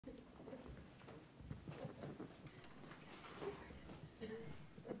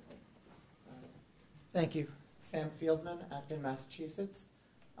Thank you. Sam Fieldman, Acton, Massachusetts.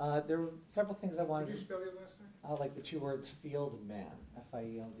 There were several things I wanted Could you spell your last name? like the two words Fieldman,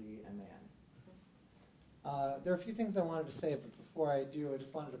 F-I-E-L-D-M-A-N. There are a few things I wanted to say, but before I do, I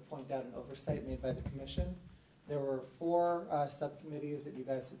just wanted to point out an oversight made by the Commission. There were 4 subcommittees that you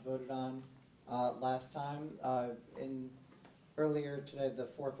guys had voted on last time. Earlier today, the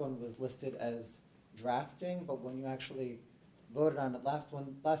 4th one was listed as drafting, but when you actually voted on it last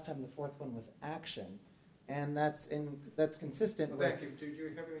time, the 4th one was action, and that's consistent. Well, thank you. Did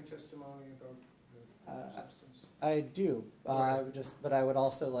you have any testimony about the substance? I do. I would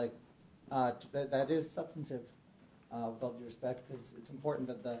also like that is substantive, with all due respect, because it's important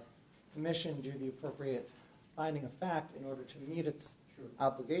that the Commission do the appropriate finding of fact in order to meet its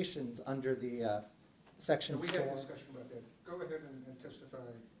obligations under the Section 4. We had a discussion about that. Go ahead and testify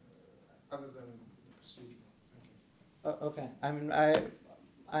other than procedural. Thank you. Okay.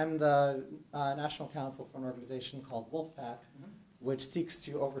 I'm the National Counsel for an organization called Wolfpack, which seeks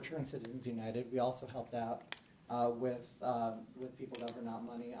to overturn Citizens United. We also helped out with People Govern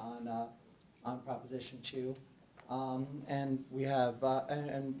Money on Proposition 2. And we have,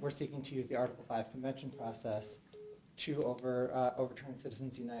 and we're seeking to use the Article 5 convention process to overturn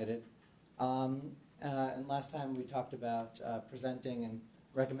Citizens United. And last time we talked about presenting and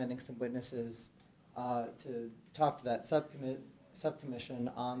recommending some witnesses to talk to that subcommission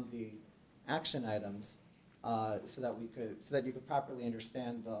on the action items, so that you could properly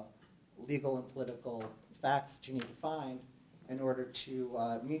understand the legal and political facts that you need to find in order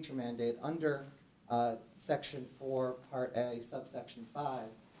to meet your mandate under Section 4, Part A, Subsection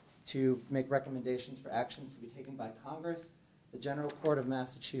 5, to make recommendations for actions to be taken by Congress, the General Court of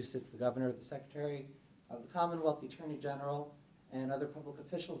Massachusetts, the Governor, the Secretary of the Commonwealth, the Attorney General, and other public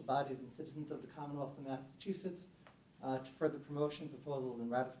officials, bodies, and citizens of the Commonwealth of Massachusetts to further promotion, proposals, and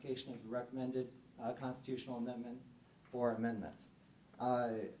ratification of the recommended constitutional amendment or amendments.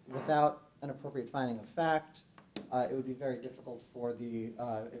 Without an appropriate finding of fact, it would be very difficult for the,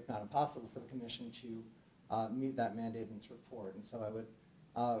 if not impossible, for the Commission to meet that mandate in its report. And so I would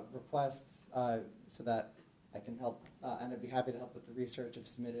request so that I can help, and I'd be happy to help with the research. I've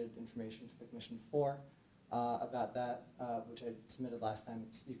submitted information to the Commission before about that, which I submitted last time.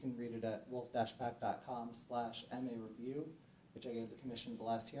 You can read it at wolf-pack.com/MA-review, which I gave the Commission at the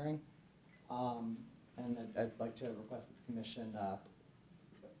last hearing. And I'd like to request that the Commission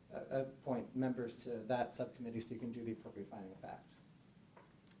appoint members to that subcommittee so you can do the appropriate finding of fact.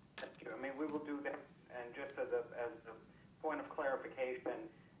 Thank you. I mean, we will do that. And just as a point of clarification,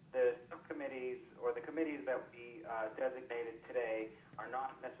 the subcommittees or the committees that we designated today are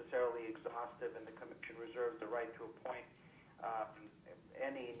not necessarily exhaustive, and the Commission reserves the right to appoint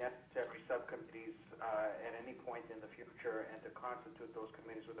any necessary subcommittees at any point in the future, and to constitute those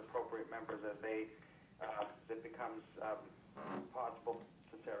committees with appropriate members as it becomes possible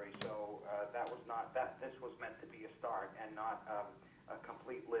necessary. So this was meant to be a start and not a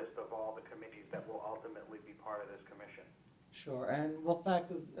complete list of all the committees that will ultimately be part of this Commission. Sure, and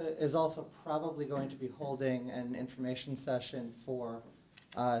Wolfpack is also probably going to be holding an information session for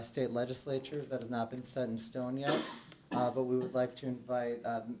state legislatures that has not been set in stone yet, but we would like to invite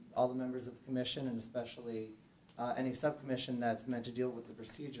all the members of the Commission, and especially any subcommission that's meant to deal with the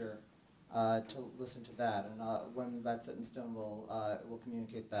procedure, to listen to that. And when that's set in stone, we'll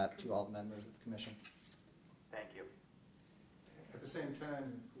communicate that to all the members of the Commission. Thank you. At the same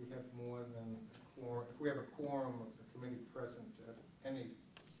time, if we have more than a quorum, if we have a quorum of the committee present at any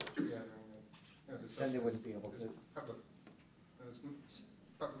such gathering, Then they wouldn't be able to. Public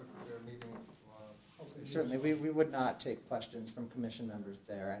meeting. Certainly, we would not take questions from Commission members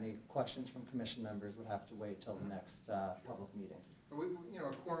there. Any questions from Commission members would have to wait till the next public meeting. A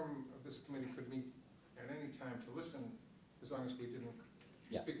quorum of this committee could meet at any time to listen, as long as we didn't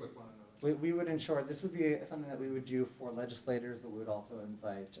speak with one another. We would ensure, this would be something that we would do for legislators, but we would also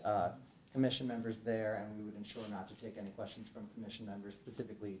invite Commission members there, and we would ensure not to take any questions from Commission members,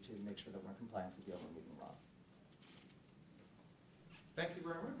 specifically to make sure that we're in compliance with the open meeting laws. Thank you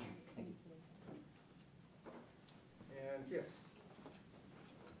very much. Thank you. And yes.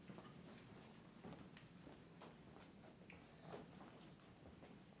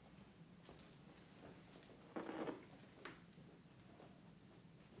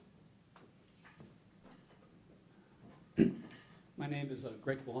 My name is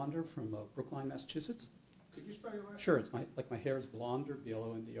Greg Blonder from Brookline, Massachusetts. Could you spell your last name? Sure, it's my hair is Blonder,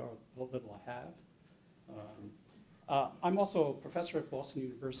 B-L-O-N-D-R, a little I have. I'm also a professor at Boston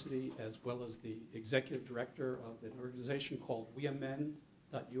University, as well as the executive director of an organization called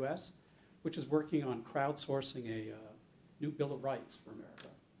weamen.us, which is working on crowdsourcing a new Bill of Rights for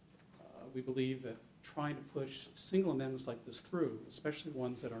America. We believe that trying to push single amendments like this through, especially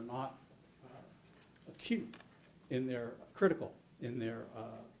ones that are not acute in their, critical in their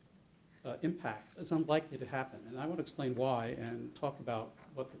impact, is unlikely to happen. And I want to explain why and talk about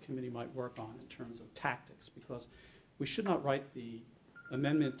what the committee might work on in terms of tactics, because we should not write the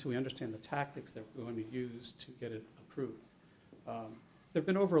amendment till we understand the tactics that we're going to use to get it approved. There have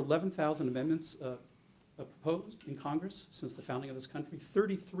been over 11,000 amendments proposed in Congress since the founding of this country.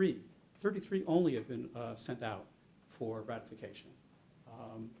 33 only have been sent out for ratification.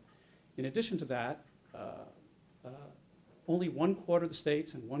 In addition to that, only 1/4 of the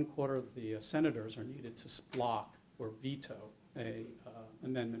states and 1/4 of the senators are needed to block or veto a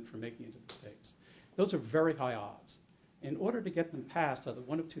amendment for making it to the states. Those are very high odds. In order to get them passed, either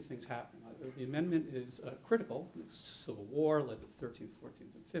one of two things happen. Either the amendment is critical, Civil War led to the 13th,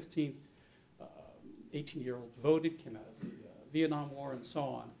 14th, and 15th, 18-year-olds voted, came out of the Vietnam War, and so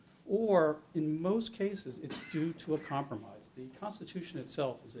on. Or, in most cases, it's due to a compromise. The Constitution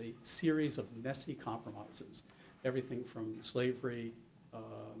itself is a series of messy compromises, everything from slavery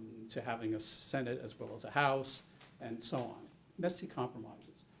to having a Senate as well as a House, and so on. Messy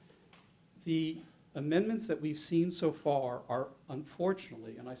compromises. The amendments that we've seen so far are,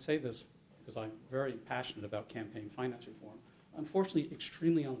 unfortunately, and I say this because I'm very passionate about campaign finance reform, unfortunately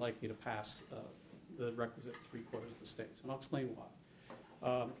extremely unlikely to pass the requisite 3/4 of the states, and I'll explain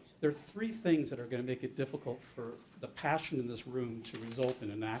why. There are three things that are going to make it difficult for the passion in this room to result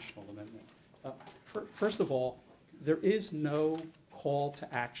in a national amendment. First of all, there is no call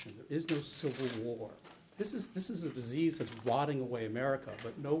to action. There is no civil war. This is a disease that's rotting away America,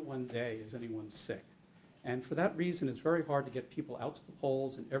 but no one day is anyone sick. And for that reason, it's very hard to get people out to the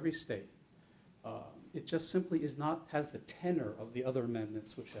polls in every state. It just simply has the tenor of the other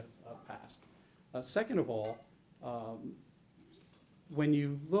amendments which have passed. Second of all, when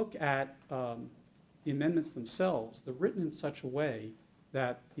you look at the amendments themselves, they're written in such a way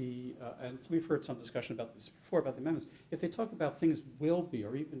that and we've heard some discussion about this before, about the amendments, if they talk about things will be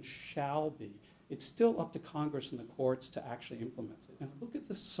or even shall be, it's still up to Congress and the courts to actually implement it. And look at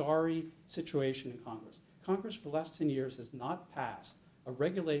the sorry situation in Congress. Congress for the last 10 years has not passed a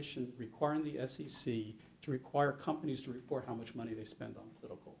regulation requiring the SEC to require companies to report how much money they spend on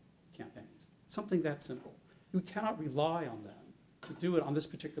political campaigns. Something that simple. You cannot rely on them to do it on this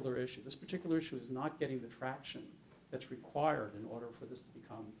particular issue. This particular issue is not getting the traction that's required in order for this to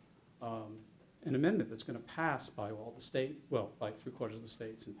become an amendment that's going to pass by all the by 3/4 of the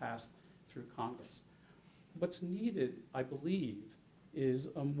states and pass through Congress. What's needed, I believe, is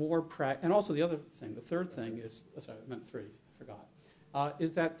a more and also the other thing, the third thing is, sorry, I meant three, I forgot,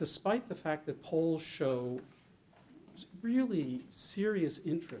 is that despite the fact that polls show really serious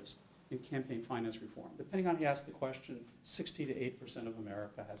interest in campaign finance reform, depending on who asks the question, 60 to 80% of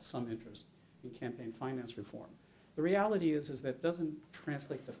America has some interest in campaign finance reform. The reality is that doesn't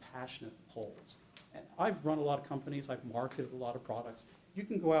translate to passionate polls. And I've run a lot of companies, I've marketed a lot of products. You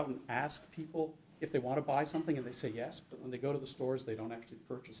can go out and ask people if they want to buy something and they say yes, but when they go to the stores, they don't actually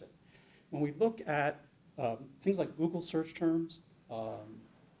purchase it. When we look at things like Google search terms,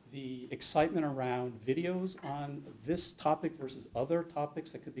 the excitement around videos on this topic versus other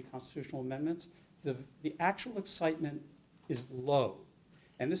topics that could be constitutional amendments, the actual excitement is low.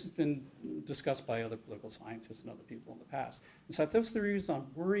 And this has been discussed by other political scientists and other people in the past. And so those three reasons,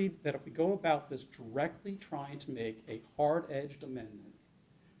 I'm worried that if we go about this directly trying to make a hard-edged amendment,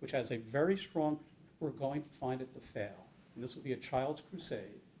 which has a very strong, we're going to find it to fail. And this will be a child's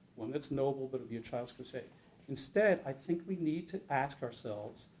crusade, one that's noble, but it'll be a child's crusade. Instead, I think we need to ask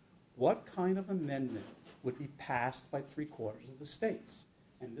ourselves, what kind of amendment would be passed by 3/4 of the states?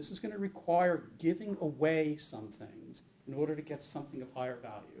 And this is going to require giving away some things in order to get something of higher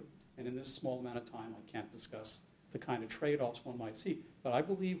value. And in this small amount of time, I can't discuss the kind of trade-offs one might see. But I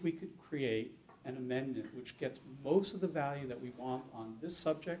believe we could create an amendment which gets most of the value that we want on this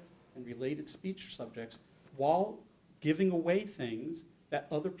subject and related speech subjects while giving away things that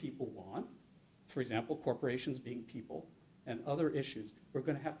other people want. For example, corporations being people and other issues. We're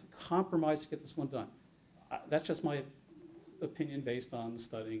going to have to compromise to get this one done. That's just my opinion based on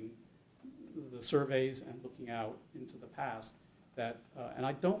studying the surveys and looking out into the past. And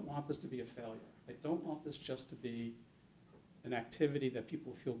I don't want this to be a failure. I don't want this just to be an activity that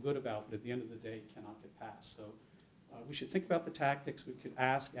people feel good about, but at the end of the day cannot get passed. So we should think about the tactics. We could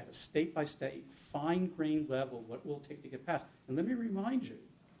ask at a state-by-state, fine-grained level what will it take to get passed. And let me remind you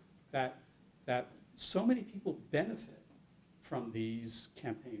that so many people benefit from these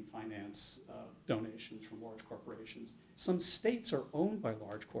campaign finance donations from large corporations. Some states are owned by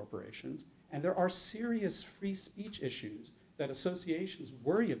large corporations, and there are serious free speech issues that associations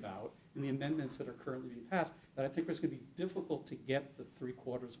worry about in the amendments that are currently being passed that I think it's going to be difficult to get the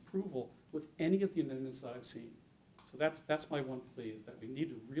 3/4 approval with any of the amendments that I've seen. So that's my one plea, is that we need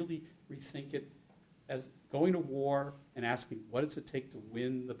to really rethink it as going to war and asking, what does it take to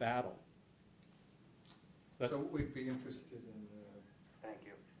win the battle? So we'd be interested in, Thank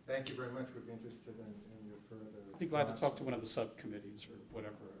you. thank you very much, we'd be interested in your further. I'd be glad to talk to one of the subcommittees or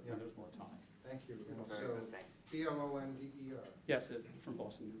whatever Yeah. when there's more time. Thank you. And Very so, good, thank you. BLONDER, Yes, from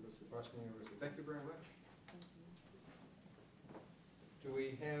Boston University. Boston University. Thank you very much. Do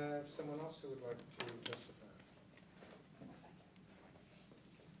we have someone else who would like to testify?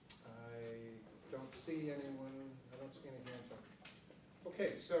 I don't see anyone, I don't see any hands up.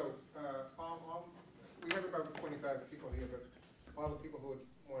 Okay, so we have about 25 people here, but all the people who would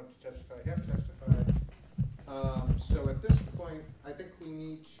want to testify have testified. So at this point, I think we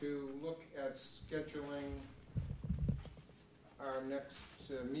need to look at scheduling our next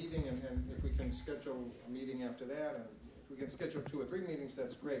meeting, and if we can schedule a meeting after that, and if we can schedule 2 or 3 meetings,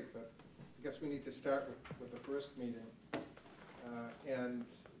 that's great, but I guess we need to start with the first meeting. And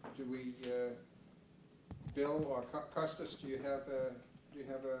do we, Bill or Costas, do you have a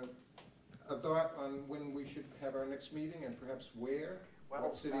thought on when we should have our next meeting, and perhaps where, Well,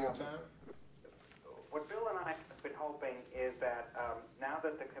 what city or town? What Bill and I have been hoping is that now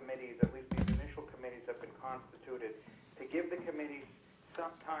that the committees, at least these initial committees, have been constituted, to give the committees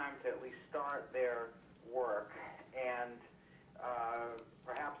some time to at least start their work and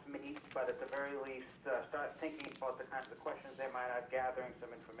perhaps meet, but at the very least start thinking about the kinds of questions they might have, gathering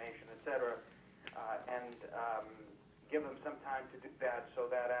some information, et cetera, and give them some time to do that so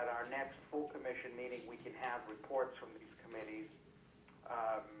that at our next full commission meeting we can have reports from these committees.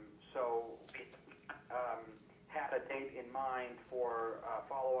 So we had a date in mind for a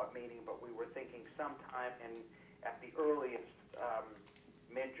follow-up meeting, but we were thinking sometime at the earliest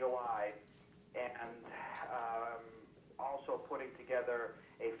mid-July, and also putting together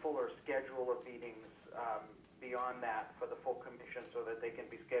a fuller schedule of meetings beyond that for the full commission so that they can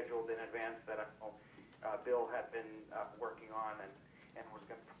be scheduled in advance, that I know Bill had been working on and was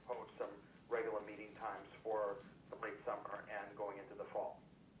going to propose some regular meeting times for the late summer and going into the fall.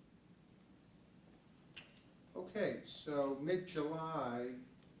 Okay, so mid-July,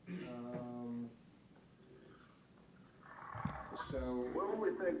 so What do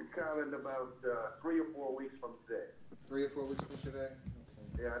we think, Colin, about 3 or 4 weeks from today? 3 or 4 weeks from today?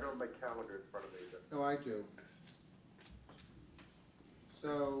 Okay. Yeah, I don't have my calendar in front of me, but No, I do.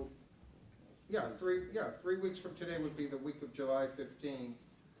 So, yeah, 3 weeks from today would be the week of July 15th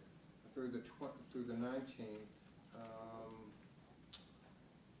through the 19th.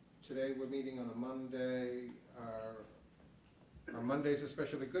 Today we're meeting on a Monday. Are Mondays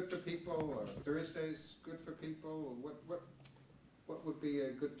especially good for people, or Thursdays good for people? Or what would be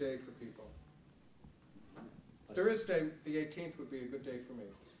a good day for people? Thursday, the 18th, would be a good day for me.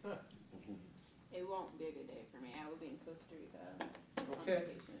 It won't be a good day for me. I will be in Costa Rica on Okay.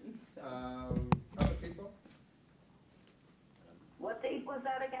 vacation. So. Other people? What date was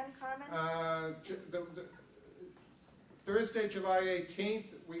that again, Carmen? The Thursday, July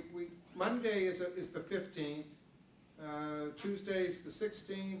 18th. Monday is the 15th. Tuesday's the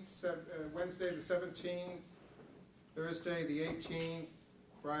 16th. Wednesday the 17th. Thursday the 18th.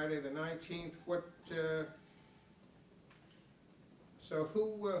 Friday the 19th. So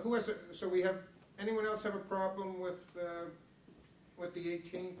who has so we have, anyone else have a problem with the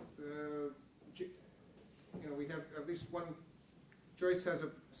 18th? We have at least one.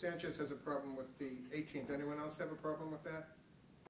 Sanchez has a problem with the 18th. Anyone else have a problem with that?